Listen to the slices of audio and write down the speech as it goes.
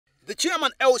The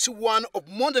chairman LC1 of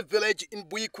Monde Village in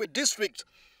Buikwe district,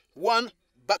 one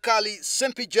Bakali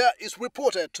Sempija, is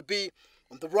reported to be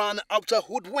on the run after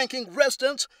hoodwinking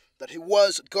residents that he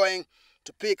was going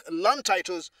to pick land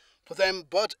titles for them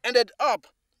but ended up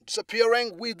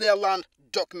disappearing with their land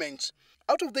documents.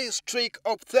 Out of this streak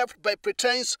of theft by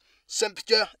pretense,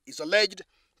 Sempija is alleged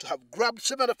to have grabbed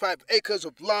 75 acres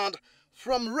of land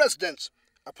from residents.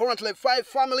 Apparently, 5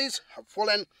 families have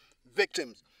fallen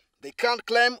victims. They can't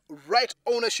claim right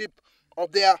ownership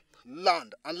of their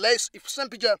land unless if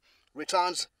Sempija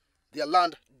returns their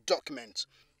land documents.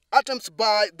 Attempts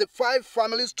by the 5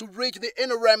 families to reach the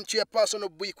NRM chairperson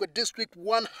of Buikwe District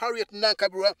 1, Harriet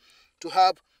Nankabura, to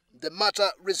have the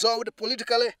matter resolved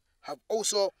politically have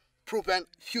also proven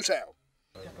futile.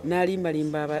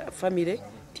 Nalimbalimba aba family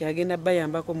tiagenda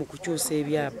bayambako mu kukyusa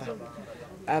ebyapa.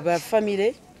 Aba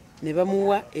family ne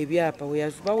bamuwa ebyapa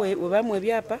we bamuwa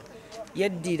ebyapa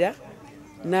yaddira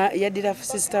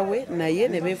sister we naye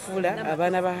ne befuula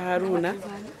abaana ba Haruna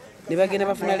ne bagenda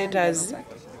bafuna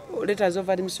letters of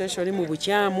administration mu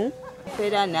bukyamu.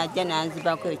 Fera najja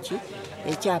nanzibako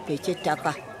ekyapa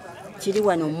eky'ettaka kiri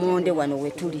wano Monde wano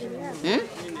wetuli.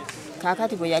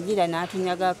 Kakati bwe yagira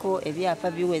n'atunyagako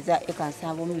ebyapa biweza eka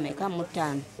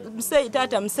 7 Musei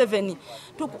Tata Museveni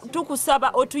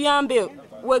tukusaba otuyambe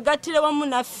wegattire wamu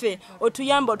naffe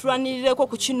otuyambe otulwanirireko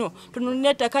ku kino tununule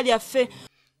ettaka lyaffe.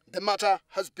 The matter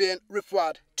has been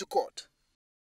referred to court.